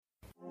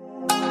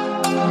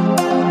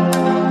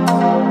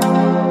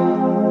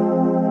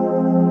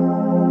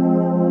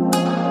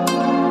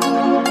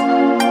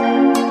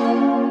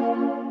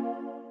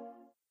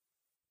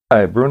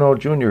Hi, Bruno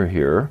Jr.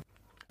 here.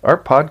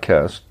 Our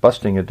podcast,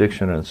 Busting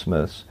Addiction and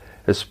Smiths,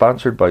 is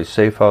sponsored by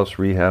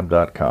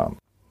SafeHouseRehab.com.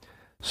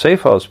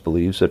 SafeHouse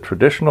believes that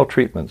traditional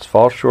treatments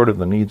fall short of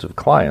the needs of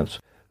clients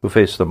who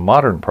face the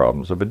modern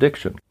problems of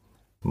addiction.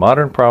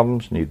 Modern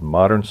problems need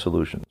modern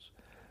solutions.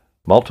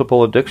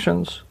 Multiple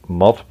addictions,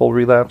 multiple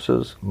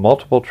relapses,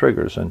 multiple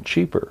triggers, and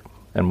cheaper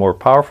and more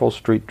powerful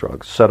street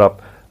drugs set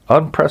up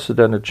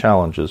unprecedented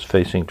challenges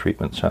facing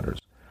treatment centers.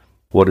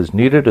 What is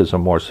needed is a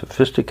more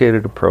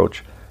sophisticated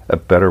approach, a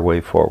better way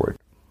forward.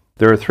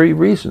 There are 3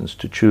 reasons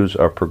to choose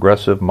our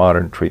progressive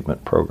modern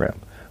treatment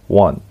program.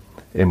 1,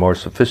 a more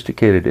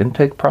sophisticated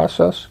intake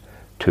process.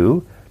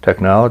 2,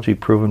 technology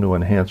proven to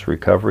enhance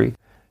recovery.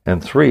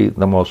 And 3,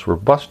 the most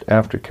robust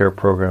aftercare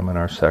program in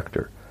our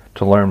sector.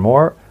 To learn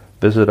more,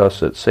 visit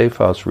us at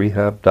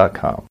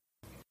SafeHouseRehab.com.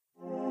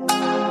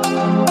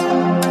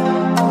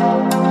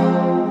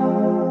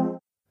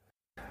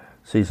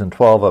 Season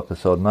 12,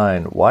 Episode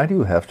 9, Why Do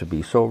You Have to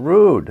Be So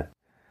Rude?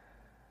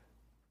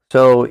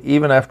 So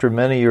even after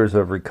many years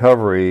of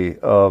recovery,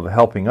 of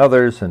helping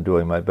others and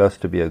doing my best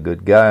to be a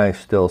good guy, I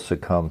still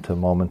succumb to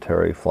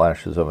momentary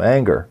flashes of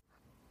anger.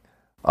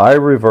 I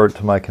revert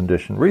to my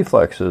conditioned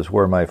reflexes,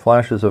 where my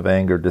flashes of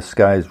anger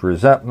disguise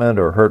resentment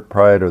or hurt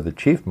pride or the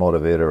chief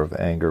motivator of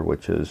anger,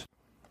 which is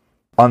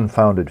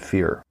unfounded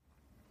fear.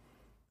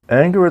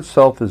 Anger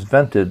itself is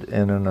vented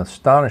in an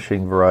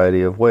astonishing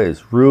variety of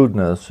ways.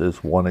 Rudeness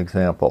is one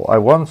example. I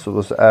once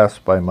was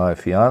asked by my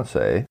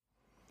fiancée,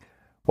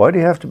 "Why do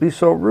you have to be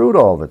so rude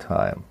all the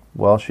time?"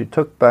 Well, she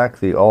took back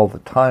the all the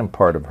time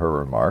part of her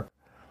remark,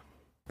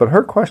 but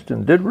her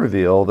question did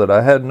reveal that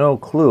I had no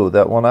clue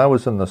that when I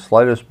was in the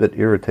slightest bit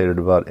irritated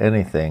about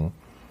anything,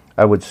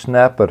 I would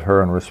snap at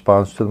her in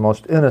response to the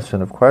most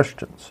innocent of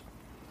questions.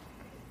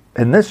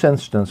 In this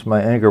instance,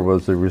 my anger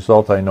was the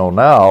result, I know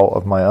now,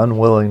 of my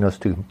unwillingness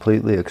to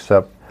completely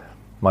accept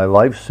my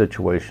life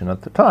situation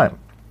at the time.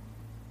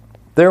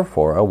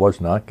 Therefore, I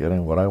was not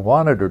getting what I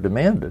wanted or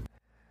demanded.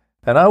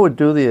 And I would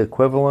do the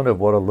equivalent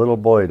of what a little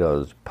boy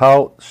does,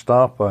 pout,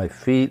 stomp my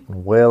feet,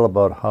 and wail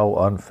about how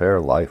unfair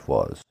life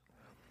was.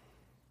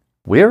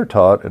 We are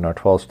taught in our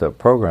 12-step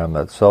program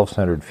that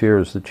self-centered fear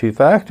is the chief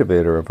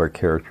activator of our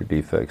character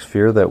defects,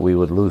 fear that we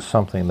would lose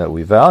something that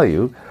we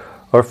value,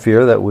 or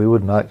fear that we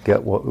would not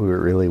get what we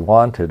really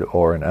wanted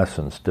or, in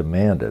essence,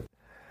 demanded.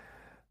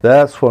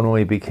 That's when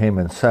we became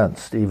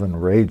incensed, even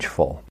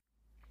rageful.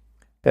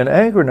 And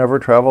anger never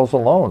travels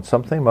alone.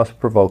 Something must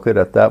provoke it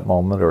at that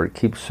moment, or it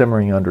keeps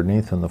simmering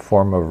underneath in the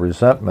form of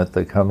resentment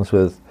that comes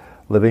with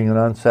living an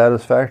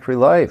unsatisfactory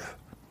life.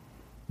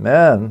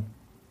 Men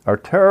are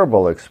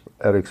terrible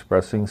at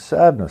expressing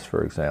sadness,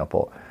 for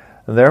example,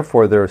 and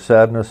therefore their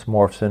sadness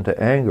morphs into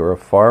anger, a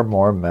far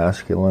more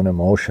masculine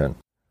emotion.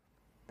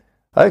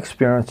 I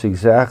experienced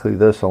exactly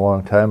this a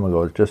long time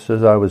ago, just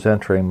as I was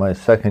entering my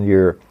second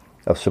year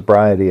of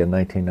sobriety in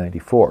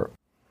 1994.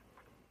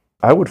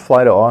 I would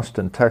fly to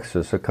Austin,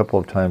 Texas a couple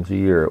of times a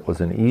year. It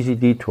was an easy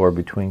detour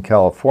between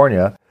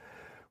California,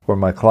 where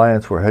my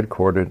clients were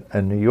headquartered,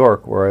 and New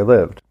York, where I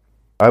lived.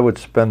 I would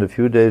spend a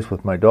few days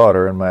with my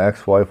daughter, and my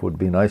ex-wife would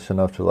be nice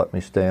enough to let me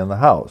stay in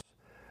the house.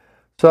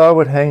 So I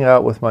would hang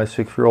out with my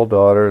 6-year-old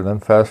daughter, and then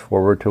fast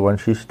forward to when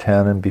she's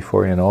 10, and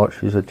before you know it,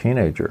 she's a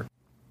teenager.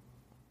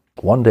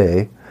 One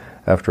day,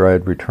 after I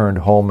had returned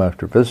home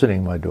after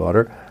visiting my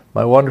daughter,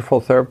 my wonderful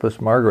therapist,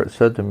 Margaret,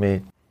 said to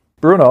me,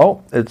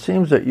 "Bruno, it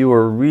seems that you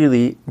are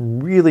really,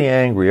 really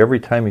angry every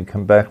time you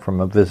come back from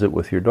a visit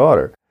with your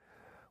daughter.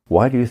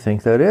 Why do you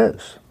think that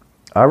is?"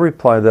 I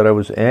replied that I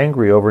was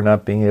angry over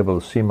not being able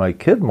to see my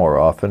kid more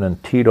often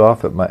and teed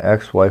off at my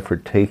ex-wife for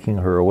taking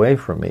her away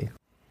from me.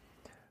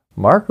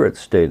 Margaret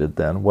stated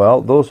then,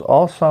 "Well, those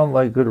all sound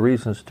like good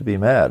reasons to be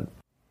mad.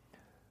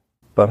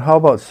 But how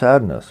about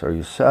sadness? Are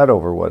you sad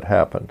over what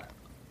happened?"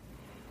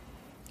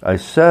 I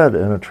said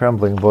in a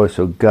trembling voice,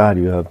 "Oh God,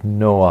 you have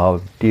no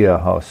idea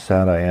how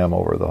sad I am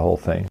over the whole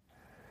thing."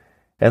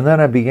 And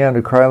then I began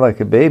to cry like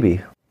a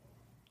baby,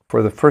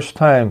 for the first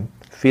time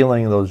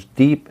feeling those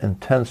deep,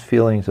 intense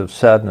feelings of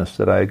sadness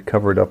that I had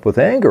covered up with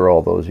anger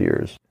all those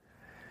years.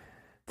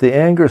 The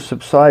anger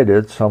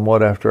subsided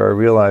somewhat after I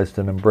realized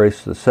and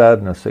embraced the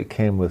sadness that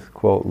came with,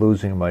 quote,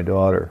 losing my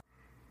daughter.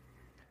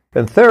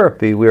 In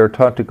therapy, we are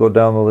taught to go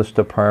down the list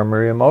of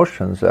primary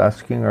emotions,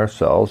 asking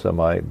ourselves, am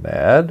I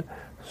mad,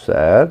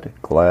 sad,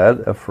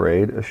 glad,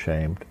 afraid,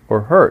 ashamed,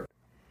 or hurt?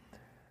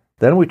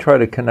 Then we try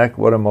to connect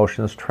what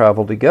emotions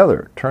travel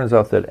together. Turns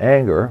out that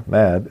anger,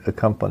 mad,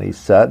 accompanies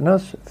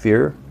sadness,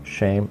 fear,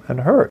 shame,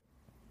 and hurt.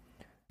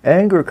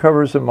 Anger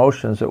covers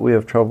emotions that we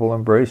have trouble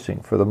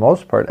embracing. For the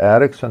most part,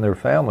 addicts and their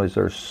families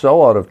are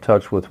so out of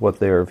touch with what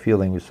they are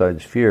feeling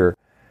besides fear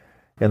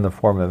in the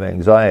form of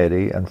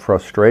anxiety and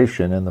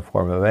frustration in the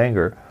form of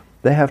anger,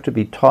 they have to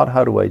be taught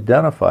how to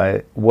identify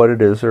what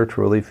it is they're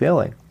truly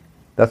feeling.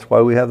 That's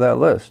why we have that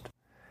list.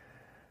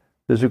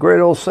 There's a great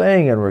old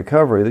saying in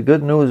recovery, the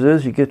good news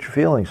is you get your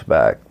feelings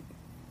back.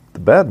 The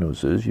bad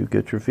news is you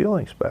get your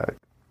feelings back.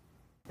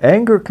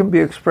 Anger can be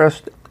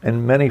expressed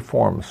in many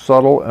forms,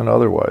 subtle and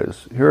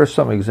otherwise. Here are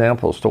some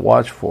examples to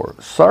watch for.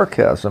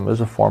 Sarcasm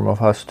is a form of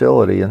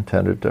hostility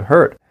intended to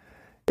hurt.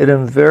 It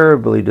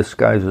invariably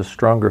disguises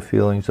stronger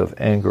feelings of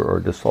anger or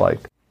dislike.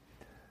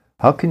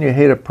 How can you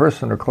hate a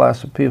person or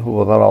class of people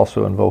without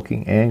also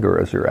invoking anger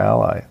as your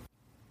ally?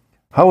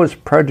 How is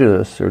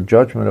prejudice or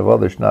judgment of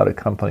others not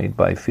accompanied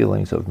by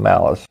feelings of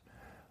malice,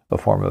 a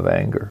form of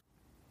anger?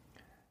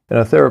 In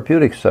a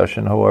therapeutic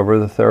session, however,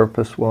 the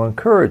therapist will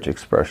encourage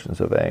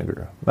expressions of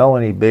anger.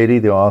 Melanie Beattie,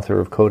 the author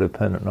of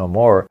Codependent No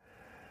More,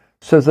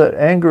 says that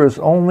anger is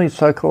only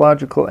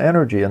psychological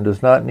energy and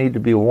does not need to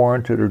be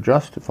warranted or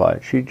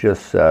justified. She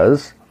just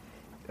says,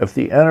 if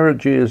the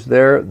energy is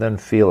there, then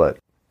feel it.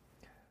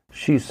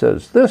 She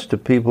says this to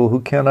people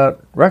who cannot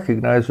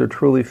recognize or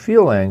truly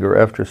feel anger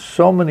after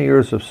so many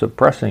years of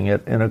suppressing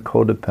it in a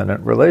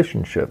codependent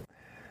relationship.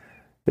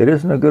 It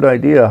isn't a good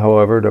idea,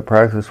 however, to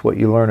practice what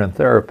you learn in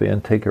therapy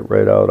and take it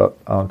right out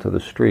onto the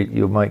street.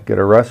 You might get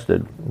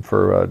arrested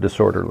for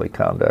disorderly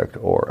conduct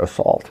or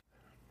assault.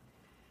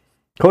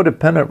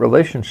 Codependent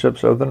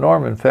relationships are the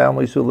norm in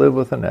families who live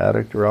with an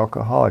addict or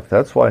alcoholic.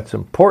 That's why it's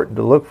important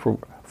to look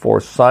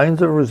for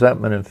signs of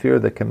resentment and fear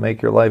that can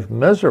make your life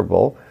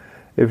miserable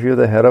if you're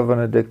the head of an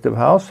addictive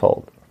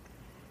household.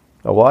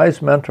 A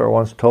wise mentor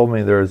once told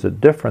me there is a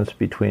difference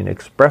between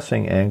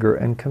expressing anger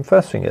and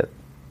confessing it.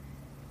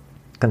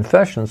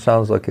 Confession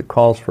sounds like it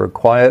calls for a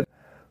quiet,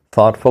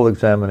 thoughtful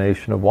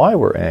examination of why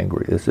we're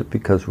angry. Is it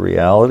because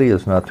reality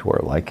is not to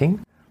our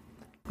liking?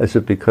 Is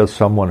it because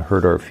someone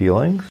hurt our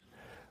feelings?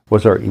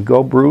 Was our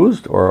ego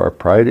bruised or our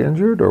pride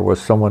injured? Or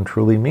was someone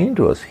truly mean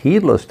to us,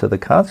 heedless to the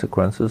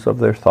consequences of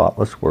their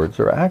thoughtless words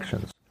or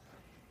actions?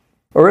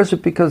 Or is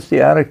it because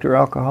the addict or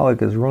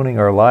alcoholic is ruining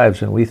our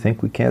lives and we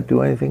think we can't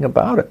do anything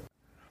about it?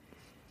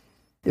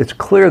 It's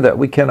clear that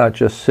we cannot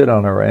just sit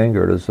on our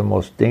anger. It is the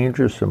most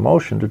dangerous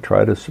emotion to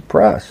try to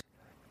suppress.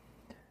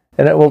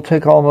 And it will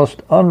take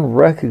almost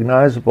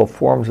unrecognizable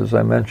forms, as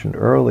I mentioned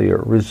earlier: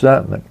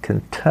 resentment,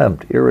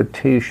 contempt,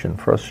 irritation,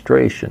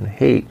 frustration,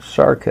 hate,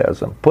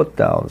 sarcasm,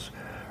 put-downs,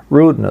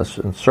 rudeness,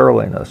 and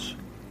surliness.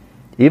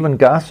 Even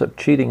gossip,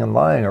 cheating, and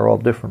lying are all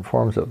different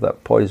forms of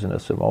that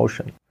poisonous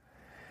emotion.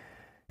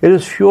 It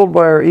is fueled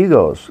by our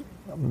egos,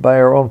 by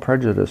our own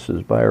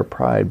prejudices, by our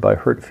pride, by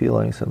hurt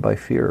feelings, and by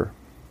fear.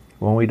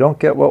 When we don't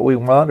get what we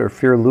want or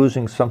fear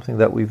losing something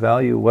that we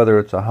value, whether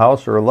it's a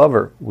house or a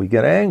lover, we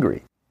get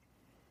angry.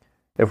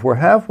 If we're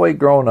halfway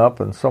grown up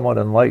and somewhat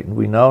enlightened,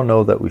 we now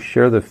know that we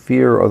share the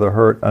fear or the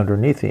hurt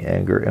underneath the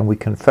anger, and we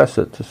confess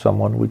it to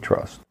someone we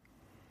trust.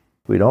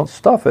 We don't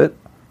stuff it,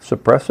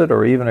 suppress it,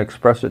 or even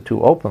express it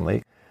too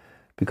openly,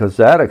 because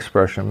that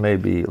expression may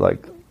be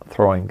like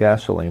throwing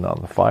gasoline on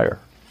the fire.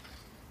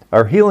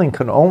 Our healing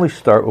can only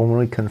start when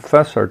we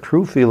confess our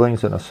true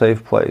feelings in a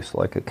safe place,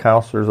 like a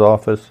counselor's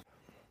office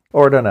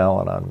or at an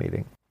Al-Anon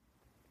meeting.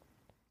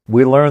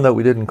 We learn that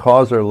we didn't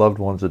cause our loved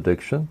one's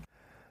addiction,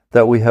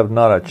 that we have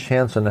not a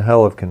chance in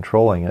hell of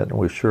controlling it, and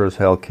we sure as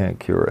hell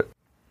can't cure it.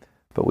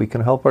 But we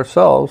can help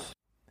ourselves.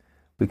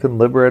 We can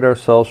liberate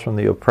ourselves from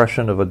the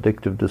oppression of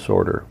addictive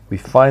disorder. We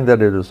find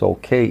that it is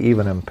okay,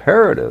 even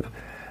imperative,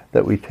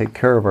 that we take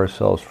care of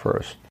ourselves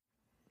first.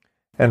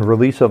 And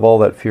release of all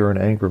that fear and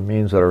anger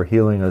means that our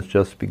healing has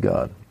just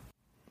begun.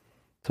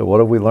 So what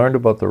have we learned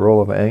about the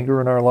role of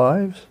anger in our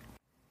lives?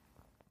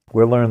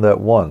 We learned that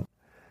 1,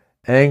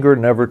 anger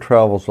never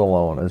travels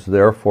alone, is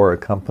therefore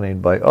accompanied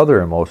by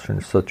other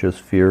emotions such as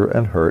fear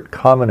and hurt,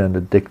 common in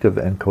addictive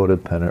and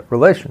codependent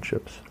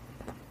relationships.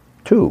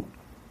 2,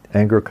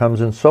 anger comes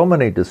in so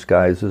many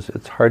disguises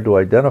it's hard to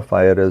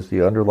identify it as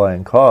the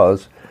underlying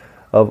cause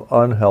of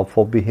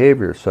unhelpful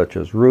behavior such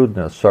as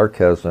rudeness,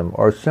 sarcasm,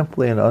 or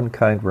simply an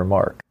unkind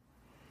remark.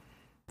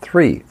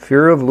 3,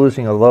 fear of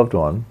losing a loved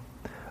one,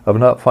 of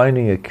not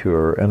finding a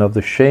cure, and of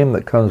the shame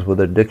that comes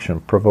with addiction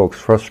provokes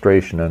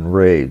frustration and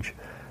rage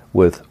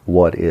with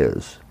what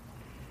is.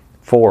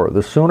 4,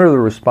 the sooner the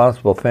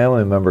responsible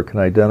family member can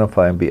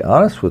identify and be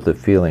honest with the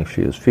feeling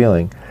she is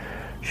feeling,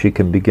 she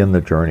can begin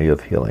the journey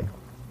of healing.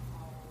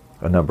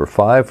 And number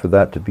 5, for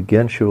that to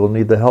begin, she will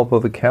need the help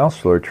of a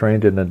counselor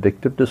trained in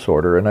addictive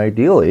disorder, and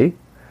ideally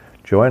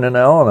join an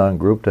Al-Anon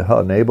group to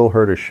enable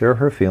her to share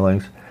her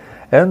feelings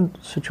and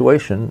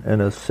situation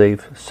in a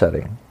safe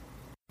setting.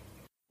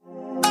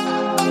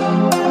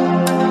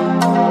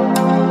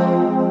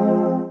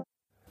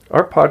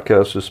 Our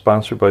podcast is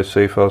sponsored by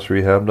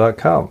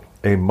SafeHouseRehab.com,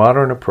 a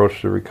modern approach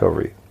to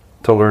recovery.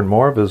 To learn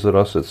more, visit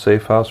us at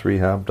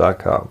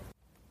SafeHouseRehab.com.